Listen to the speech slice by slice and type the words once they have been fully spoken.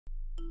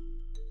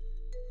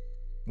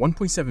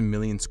1.7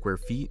 million square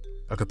feet,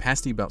 a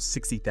capacity of about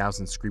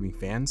 60,000 screaming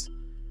fans.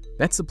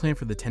 That's the plan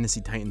for the Tennessee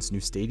Titans' new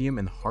stadium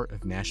in the heart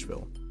of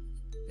Nashville.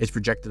 It's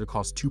projected to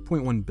cost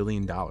 $2.1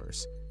 billion,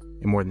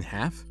 and more than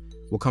half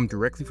will come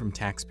directly from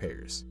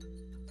taxpayers.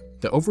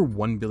 The over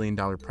 $1 billion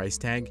price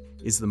tag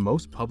is the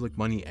most public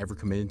money ever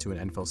committed to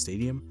an NFL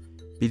stadium,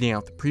 beating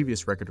out the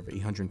previous record of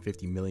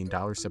 $850 million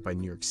set by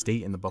New York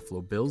State and the Buffalo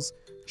Bills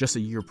just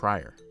a year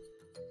prior.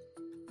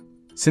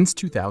 Since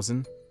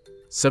 2000,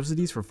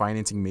 subsidies for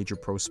financing major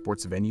pro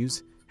sports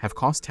venues have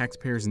cost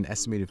taxpayers an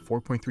estimated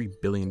 $4.3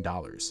 billion,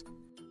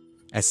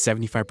 as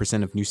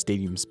 75% of new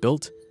stadiums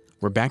built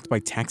were backed by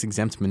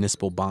tax-exempt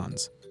municipal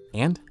bonds.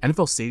 And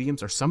NFL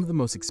stadiums are some of the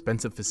most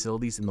expensive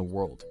facilities in the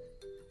world.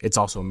 It's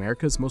also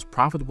America's most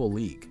profitable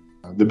league.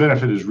 The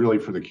benefit is really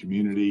for the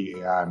community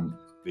and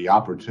the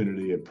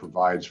opportunity it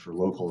provides for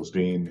locals.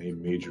 Being a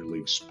major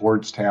league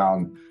sports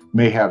town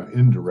may have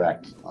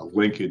indirect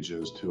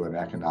linkages to an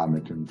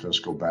economic and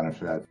fiscal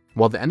benefit.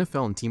 While the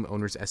NFL and team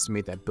owners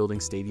estimate that building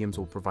stadiums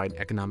will provide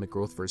economic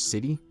growth for a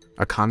city,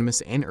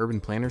 economists and urban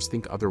planners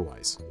think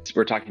otherwise.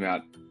 We're talking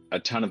about a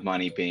ton of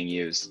money being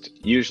used,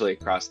 usually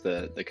across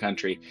the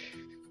country.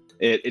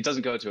 It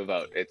doesn't go to a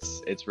vote.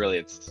 It's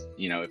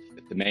you know,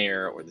 if the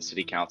mayor or the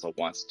city council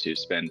wants to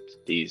spend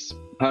these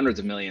hundreds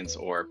of millions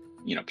or,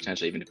 you know,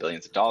 potentially even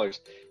billions of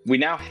dollars, we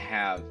now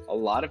have a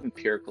lot of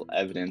empirical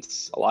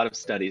evidence, a lot of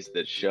studies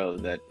that show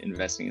that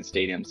investing in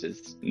stadiums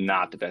is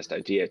not the best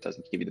idea. It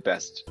doesn't give you the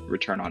best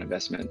return on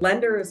investment.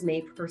 Lenders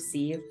may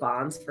perceive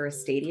bonds for a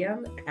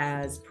stadium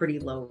as pretty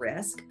low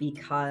risk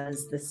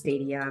because the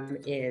stadium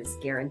is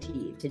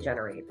guaranteed to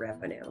generate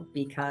revenue,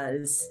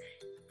 because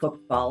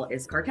football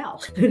is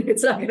cartel.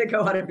 It's not going to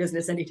go out of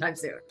business anytime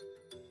soon.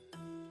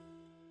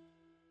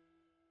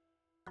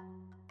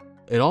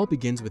 It all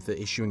begins with the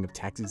issuing of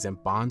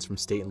tax-exempt bonds from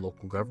state and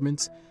local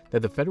governments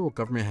that the federal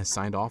government has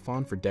signed off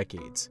on for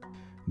decades.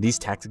 These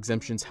tax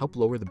exemptions help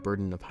lower the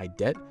burden of high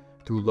debt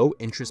through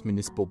low-interest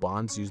municipal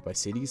bonds used by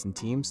cities and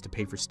teams to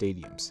pay for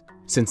stadiums.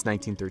 Since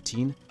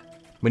 1913,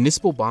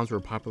 municipal bonds were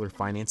a popular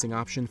financing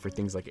option for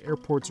things like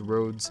airports,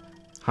 roads,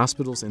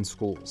 hospitals, and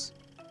schools.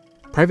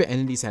 Private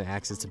entities had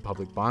access to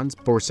public bonds,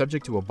 but were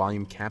subject to a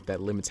volume cap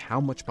that limits how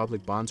much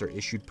public bonds are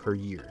issued per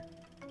year.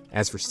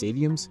 As for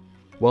stadiums,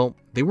 well,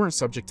 they weren't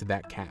subject to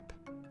that cap.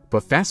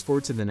 But fast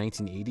forward to the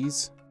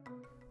 1980s,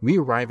 we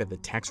arrive at the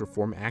Tax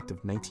Reform Act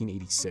of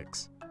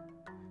 1986.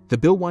 The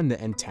bill wanted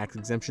to end tax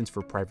exemptions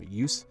for private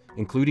use,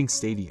 including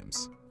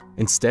stadiums.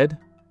 Instead,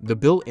 the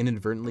bill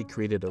inadvertently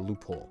created a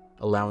loophole,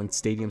 allowing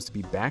stadiums to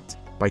be backed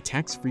by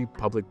tax-free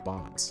public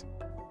bonds.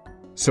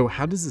 So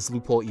how does this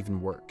loophole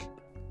even work?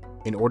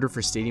 In order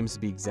for stadiums to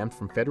be exempt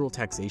from federal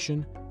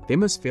taxation, they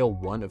must fail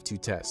one of two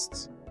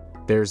tests.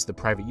 There's the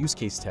private use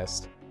case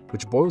test,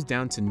 which boils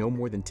down to no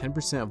more than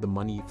 10% of the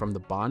money from the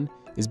bond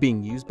is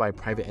being used by a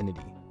private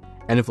entity.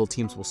 NFL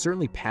teams will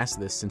certainly pass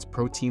this since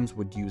pro teams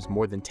would use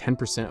more than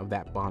 10% of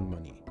that bond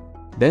money.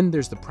 Then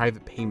there's the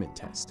private payment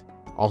test,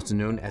 also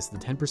known as the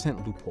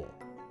 10% loophole.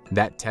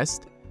 That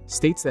test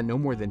states that no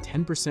more than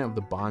 10% of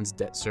the bond's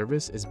debt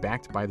service is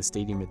backed by the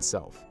stadium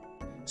itself.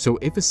 So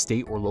if a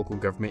state or local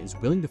government is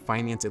willing to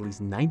finance at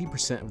least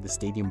 90% of the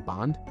stadium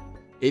bond,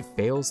 it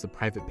fails the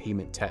private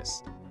payment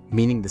test,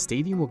 meaning the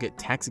stadium will get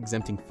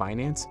tax-exempting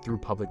finance through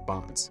public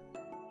bonds.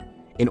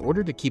 In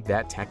order to keep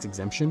that tax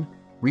exemption,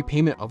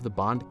 repayment of the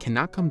bond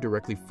cannot come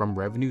directly from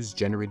revenues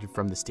generated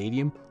from the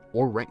stadium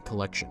or rent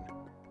collection.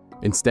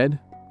 Instead,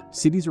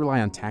 cities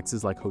rely on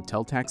taxes like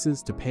hotel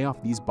taxes to pay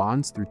off these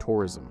bonds through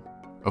tourism.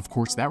 Of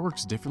course, that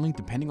works differently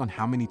depending on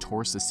how many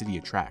tourists a city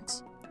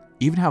attracts.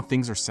 Even how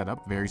things are set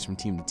up varies from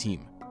team to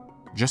team.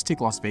 Just take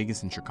Las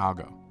Vegas and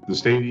Chicago. The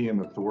stadium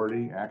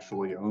authority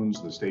actually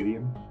owns the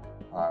stadium.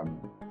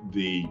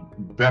 The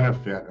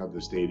benefit of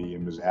the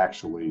stadium is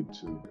actually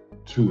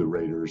to the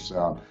Raiders.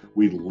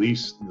 We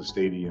lease the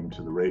stadium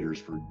to the Raiders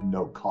for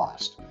no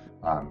cost.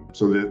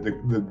 So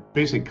the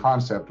basic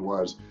concept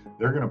was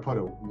they're going to put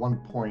a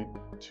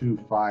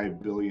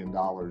 $1.25 billion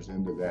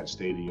into that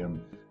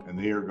stadium, and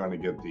they are going to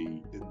get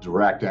the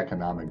direct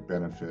economic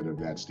benefit of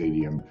that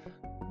stadium.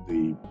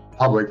 The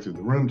public, through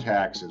the room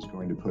tax, is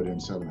going to put in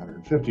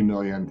 $750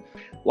 million.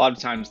 A lot of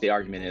times the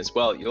argument is,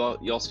 well, you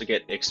also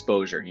get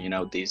exposure. You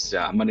know, these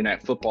Monday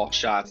Night Football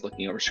shots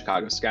looking over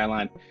Chicago's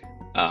skyline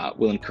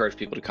will encourage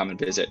people to come and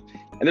visit.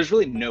 And there's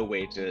really no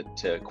way to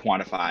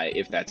quantify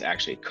if that's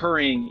actually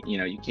occurring. You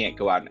know, you can't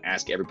go out and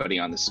ask everybody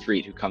on the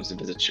street who comes to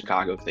visit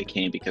Chicago if they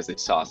came because they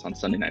saw us on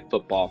Sunday Night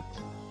Football.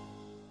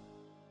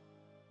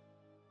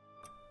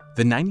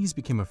 The 90s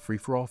became a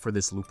free-for-all for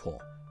this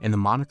loophole, and the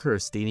moniker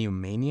of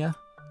Stadium-mania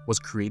was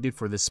created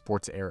for this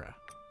sports era.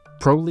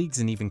 Pro leagues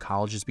and even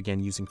colleges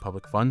began using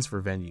public funds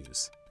for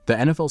venues. The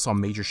NFL saw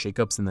major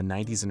shakeups in the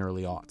 90s and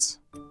early aughts.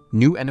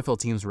 New NFL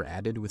teams were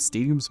added, with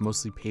stadiums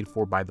mostly paid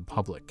for by the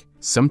public.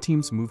 Some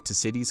teams moved to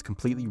cities,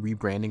 completely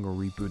rebranding or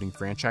rebooting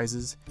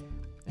franchises.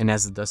 And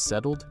as the dust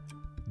settled,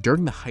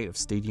 during the height of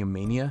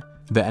Stadium-mania,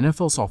 the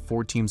NFL saw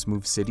 4 teams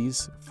move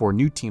cities, 4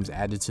 new teams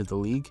added to the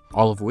league,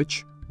 all of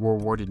which were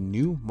awarded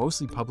new,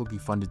 mostly publicly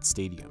funded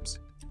stadiums.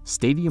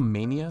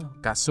 Stadium-mania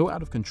got so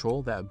out of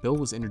control that a bill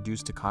was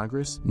introduced to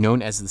Congress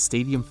known as the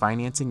Stadium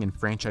Financing and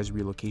Franchise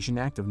Relocation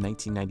Act of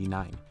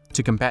 1999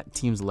 to combat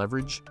teams'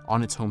 leverage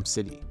on its home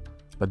city,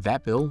 but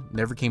that bill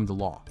never came to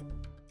law.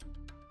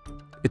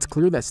 It's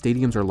clear that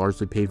stadiums are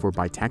largely paid for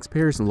by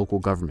taxpayers and local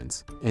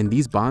governments, and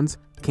these bonds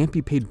can't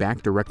be paid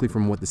back directly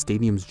from what the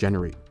stadiums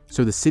generate,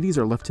 so the cities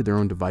are left to their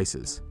own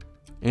devices.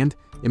 And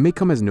it may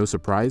come as no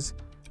surprise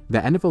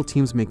that NFL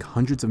teams make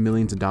hundreds of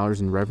millions of dollars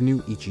in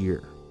revenue each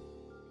year.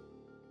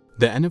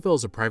 The NFL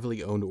is a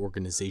privately owned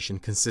organization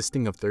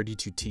consisting of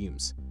 32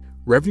 teams.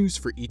 Revenues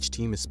for each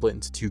team is split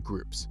into two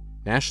groups,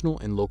 national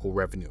and local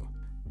revenue.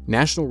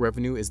 National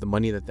revenue is the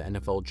money that the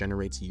NFL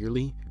generates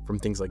yearly from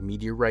things like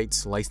media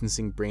rights,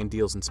 licensing, brand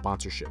deals, and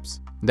sponsorships.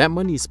 That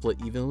money is split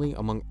evenly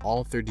among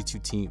all 32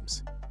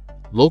 teams.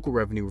 Local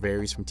revenue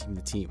varies from team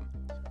to team,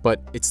 but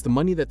it's the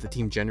money that the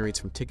team generates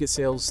from ticket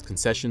sales,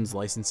 concessions,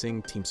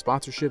 licensing, team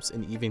sponsorships,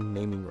 and even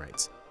naming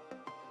rights.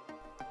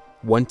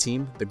 One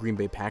team, the Green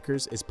Bay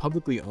Packers, is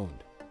publicly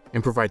owned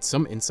and provides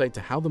some insight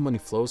to how the money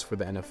flows for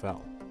the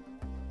NFL.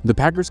 The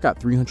Packers got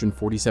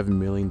 $347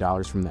 million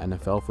from the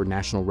NFL for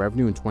national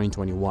revenue in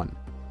 2021.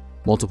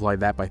 Multiply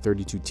that by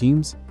 32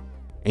 teams,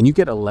 and you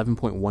get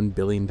 $11.1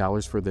 billion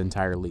for the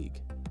entire league.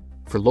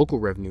 For local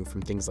revenue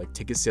from things like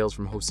ticket sales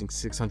from hosting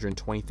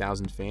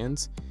 620,000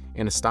 fans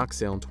and a stock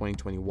sale in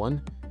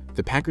 2021,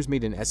 the Packers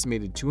made an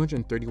estimated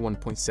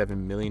 $231.7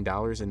 million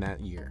in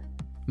that year.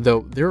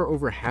 Though there are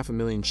over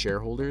 500,000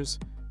 shareholders,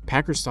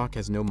 Packers stock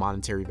has no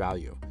monetary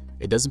value.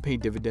 It doesn't pay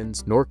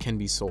dividends nor can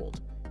be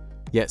sold.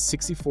 Yet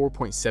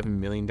 $64.7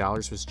 million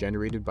was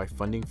generated by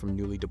funding from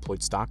newly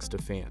deployed stocks to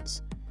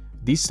fans.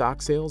 These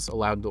stock sales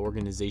allowed the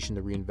organization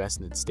to reinvest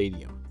in its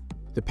stadium.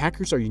 The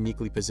Packers are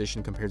uniquely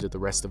positioned compared to the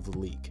rest of the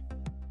league.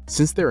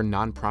 Since they're a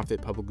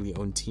non-profit publicly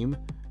owned team,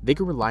 they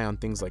can rely on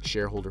things like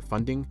shareholder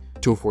funding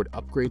to afford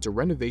upgrades or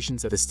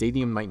renovations that the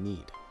stadium might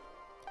need.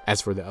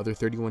 As for the other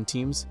 31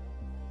 teams,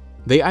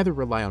 they either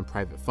rely on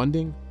private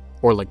funding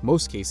or, like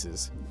most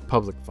cases,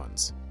 public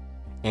funds.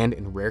 And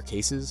in rare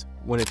cases,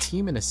 when a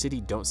team and a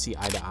city don't see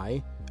eye to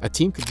eye, a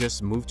team could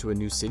just move to a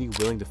new city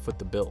willing to foot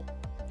the bill.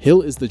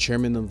 Hill is the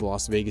chairman of the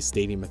Las Vegas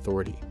Stadium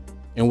Authority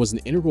and was an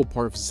integral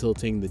part of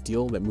facilitating the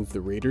deal that moved the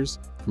Raiders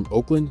from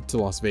Oakland to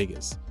Las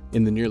Vegas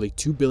in the nearly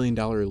 $2 billion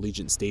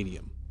Allegiant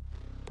Stadium.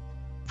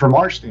 From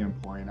our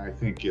standpoint, I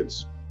think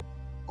it's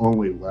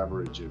only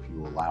leverage if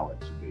you allow it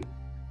to be.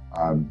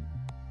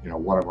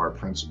 One of our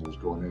principles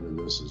going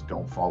into this is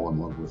don't fall in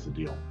love with the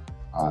deal.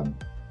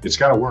 It's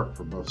got to work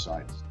for both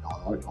sides.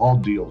 All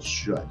deals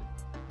should.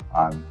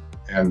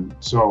 And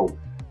so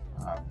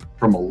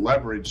from a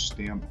leverage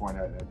standpoint,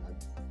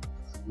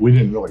 we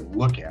didn't really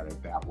look at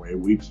it that way.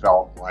 We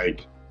felt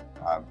like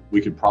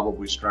we could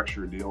probably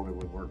structure a deal that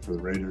would work for the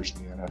Raiders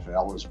and the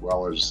NFL as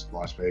well as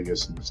Las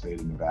Vegas and the state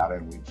of Nevada,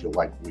 and we feel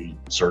like we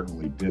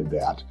certainly did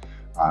that.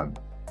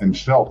 And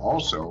felt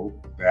also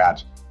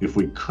that if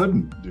we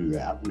couldn't do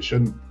that, we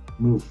shouldn't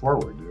move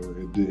forward.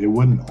 It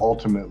wouldn't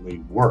ultimately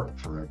work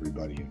for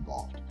everybody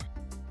involved.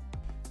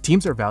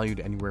 Teams are valued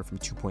anywhere from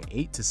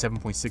 $2.8 to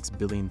 $7.6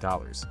 billion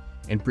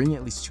and bring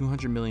at least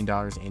 $200 million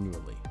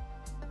annually,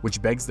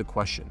 which begs the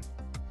question,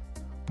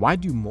 why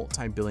do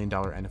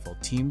multi-billion-dollar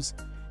NFL teams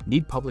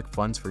need public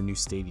funds for new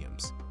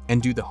stadiums?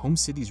 And do the home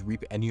cities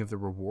reap any of the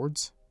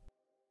rewards?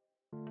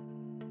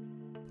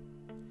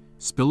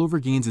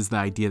 Spillover gains is the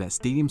idea that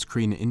stadiums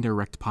create an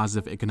indirect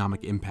positive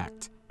economic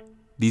impact.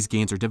 These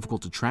gains are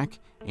difficult to track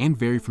and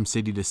vary from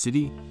city to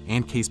city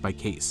and case by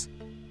case.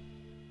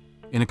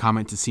 In a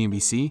comment to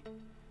CNBC,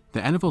 the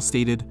NFL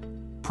stated,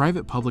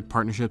 "Private-public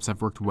partnerships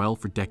have worked well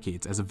for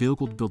decades as a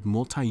vehicle to build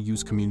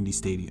multi-use community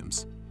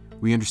stadiums.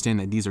 We understand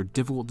that these are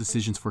difficult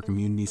decisions for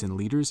communities and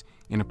leaders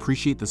and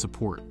appreciate the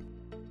support."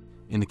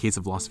 In the case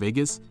of Las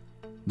Vegas,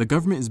 the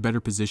government is better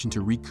positioned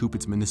to recoup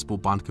its municipal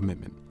bond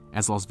commitment,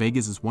 as Las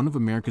Vegas is one of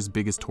America's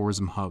biggest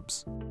tourism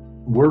hubs.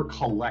 We're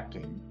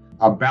collecting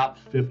about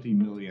 $50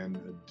 million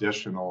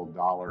additional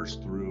dollars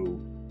through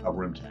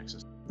room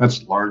taxes.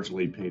 That's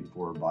largely paid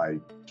for by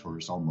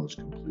tourists, almost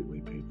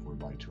completely paid for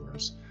by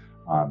tourists.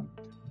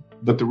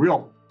 But the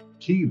real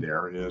key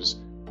there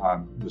is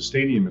the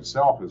stadium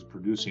itself is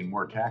producing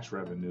more tax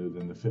revenue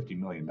than the $50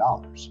 million.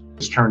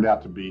 It's turned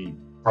out to be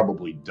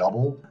probably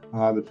double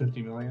the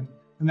 $50 million.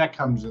 And that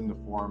comes in the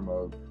form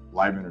of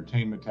live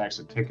entertainment tax,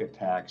 a ticket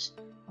tax,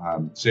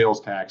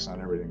 sales tax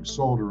on everything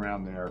sold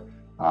around there,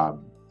 a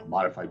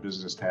modified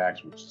business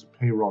tax, which is a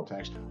payroll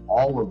tax.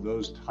 All of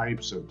those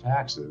types of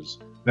taxes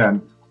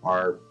then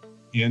are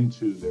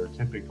into their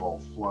typical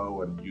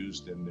flow and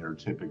used in their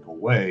typical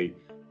way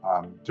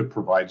to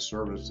provide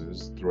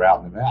services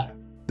throughout Nevada.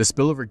 The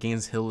spillover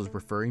gains Hill is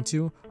referring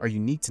to are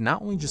unique to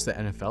not only just the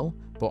NFL,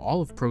 but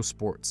all of pro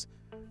sports.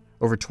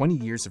 Over 20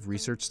 years of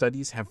research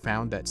studies have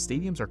found that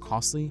stadiums are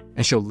costly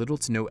and show little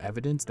to no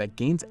evidence that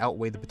gains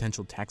outweigh the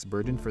potential tax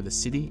burden for the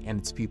city and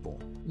its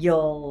people.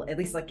 You'll at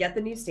least get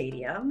the new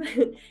stadium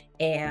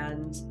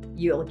and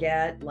you'll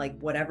get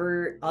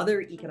whatever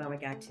other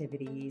economic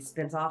activity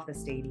spins off the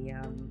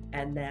stadium,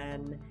 and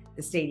then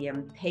the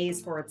stadium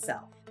pays for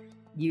itself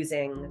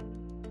using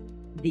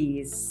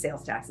these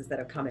sales taxes that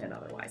have come in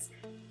otherwise.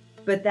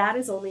 But that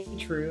is only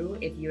true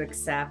if you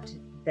accept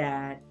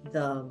that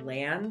the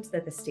land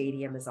that the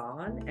stadium is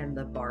on and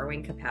the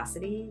borrowing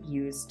capacity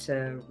used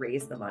to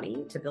raise the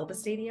money to build the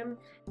stadium,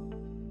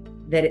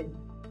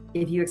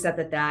 if you accept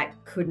that that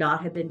could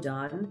not have been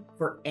done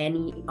for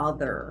any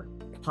other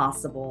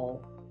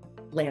possible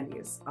land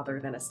use other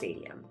than a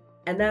stadium.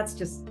 And that's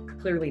just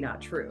clearly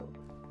not true.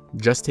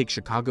 Just take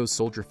Chicago's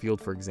Soldier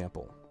Field, for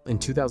example. In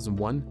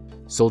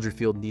 2001, Soldier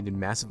Field needed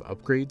massive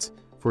upgrades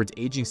for its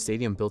aging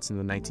stadium built in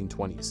the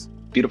 1920s.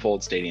 Beautiful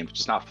old stadium,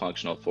 just not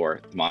functional for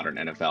the modern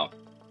NFL.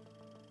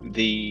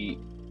 The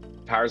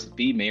powers that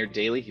be, Mayor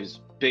Daley, he was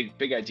big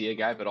idea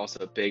guy, but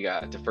also a big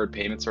deferred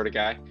payment sort of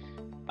guy.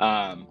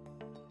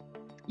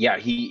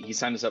 He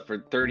signed us up for a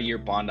 30-year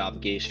bond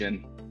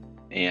obligation,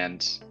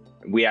 and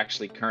we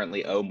actually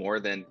currently owe more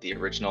than the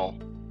original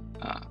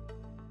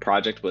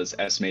project was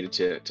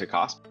estimated to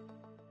cost.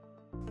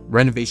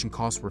 Renovation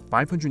costs were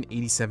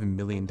 $587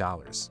 million.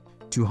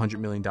 $200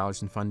 million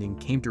in funding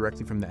came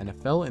directly from the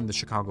NFL and the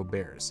Chicago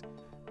Bears.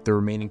 The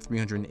remaining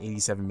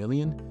 $387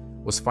 million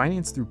was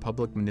financed through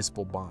public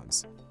municipal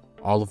bonds,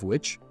 all of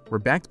which were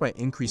backed by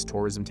increased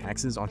tourism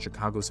taxes on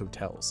Chicago's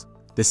hotels.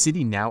 The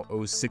city now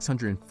owes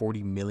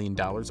 $640 million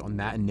on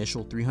that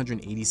initial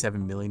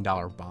 $387 million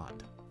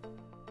bond.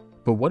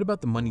 But what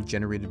about the money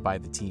generated by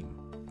the team?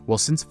 Well,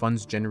 since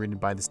funds generated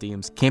by the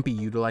stadiums can't be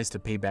utilized to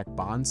pay back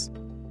bonds,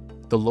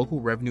 the local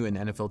revenue an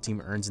NFL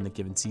team earns in a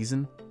given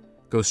season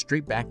goes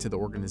straight back to the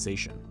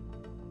organization.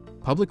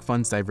 Public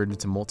funds diverted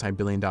to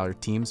multi-billion-dollar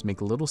teams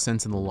make little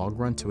sense in the long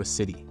run to a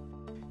city.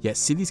 Yet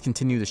cities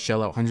continue to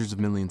shell out hundreds of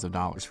millions of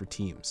dollars for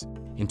teams.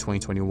 In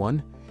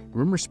 2021,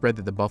 rumors spread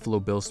that the Buffalo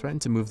Bills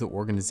threatened to move the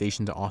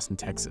organization to Austin,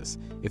 Texas,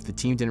 if the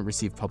team didn't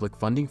receive public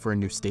funding for a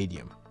new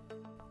stadium.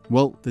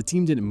 Well, the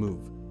team didn't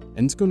move,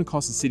 and it's going to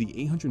cost the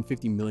city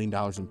 $850 million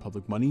in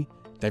public money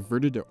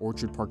diverted to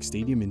Orchard Park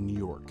Stadium in New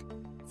York.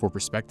 For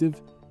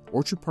perspective,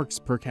 Orchard Park's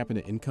per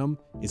capita income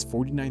is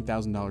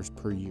 $49,000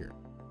 per year.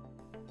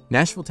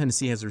 Nashville,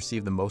 Tennessee has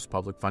received the most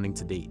public funding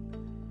to date.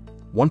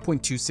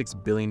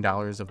 $1.26 billion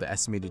of the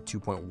estimated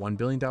 $2.1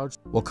 billion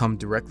will come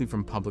directly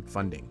from public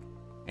funding,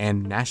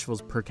 and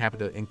Nashville's per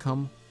capita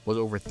income was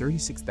over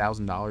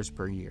 $36,000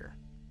 per year.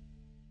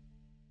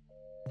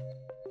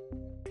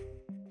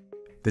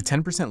 The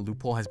 10%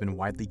 loophole has been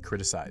widely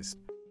criticized.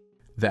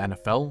 The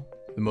NFL,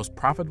 the most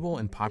profitable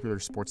and popular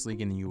sports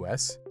league in the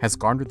US, has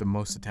garnered the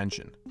most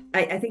attention.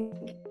 I think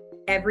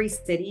every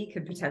city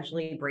could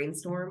potentially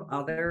brainstorm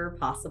other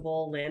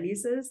possible land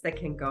uses that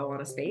can go on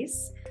a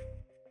space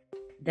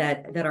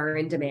that are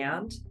in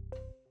demand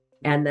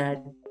and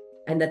that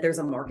there's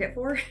a market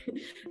for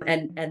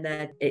and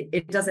that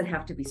it doesn't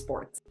have to be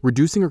sports.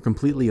 Reducing or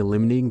completely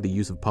eliminating the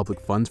use of public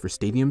funds for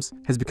stadiums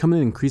has become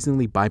an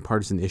increasingly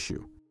bipartisan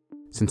issue.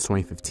 Since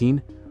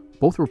 2015,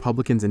 both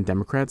Republicans and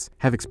Democrats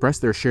have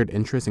expressed their shared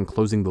interest in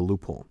closing the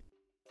loophole.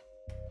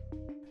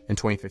 In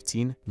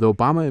 2015, the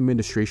Obama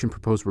administration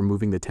proposed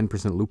removing the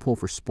 10% loophole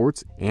for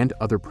sports and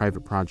other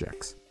private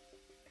projects.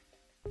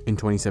 In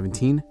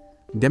 2017,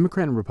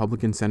 Democrat and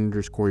Republican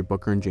Senators Cory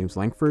Booker and James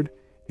Lankford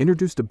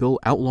introduced a bill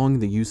outlawing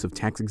the use of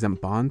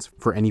tax-exempt bonds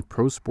for any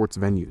pro-sports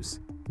venues.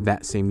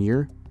 That same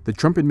year, the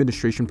Trump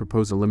administration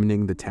proposed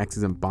eliminating the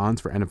tax-exempt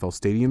bonds for NFL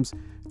stadiums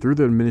through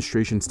the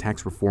administration's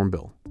tax reform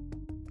bill.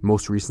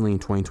 Most recently in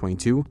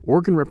 2022,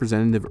 Oregon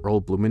Representative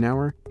Earl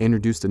Blumenauer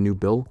introduced a new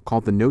bill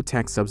called the No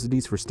Tax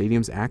Subsidies for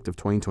Stadiums Act of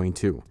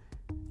 2022,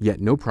 yet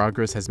no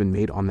progress has been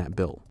made on that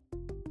bill.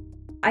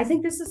 I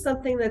think this is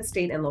something that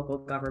state and local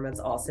governments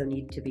also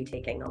need to be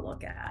taking a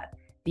look at,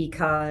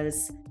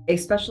 because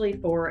especially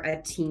for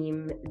a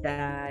team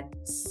that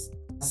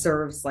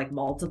serves like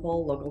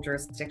multiple local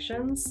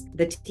jurisdictions,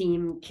 the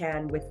team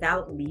can,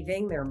 without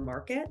leaving their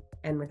market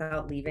and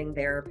without leaving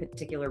their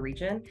particular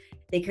region,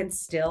 they can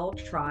still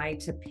try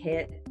to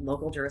pit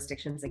local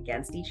jurisdictions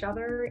against each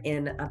other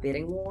in a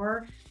bidding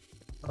war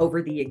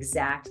over the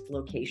exact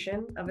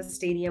location of a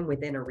stadium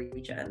within a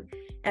region.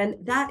 And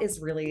that is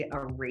really a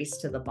race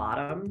to the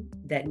bottom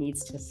that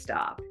needs to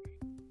stop.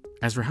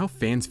 As for how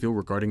fans feel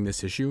regarding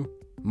this issue,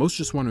 most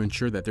just want to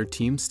ensure that their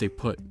teams stay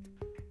put.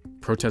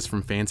 Protests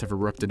from fans have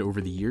erupted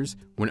over the years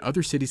when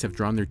other cities have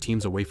drawn their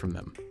teams away from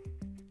them.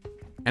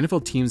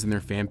 NFL teams and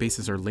their fan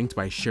bases are linked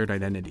by a shared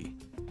identity,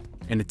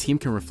 and a team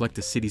can reflect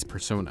a city's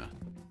persona.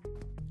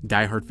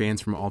 Die-hard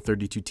fans from all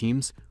 32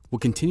 teams will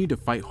continue to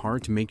fight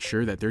hard to make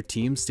sure that their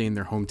teams stay in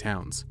their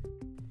hometowns,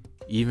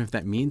 even if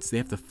that means they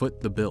have to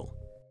foot the bill.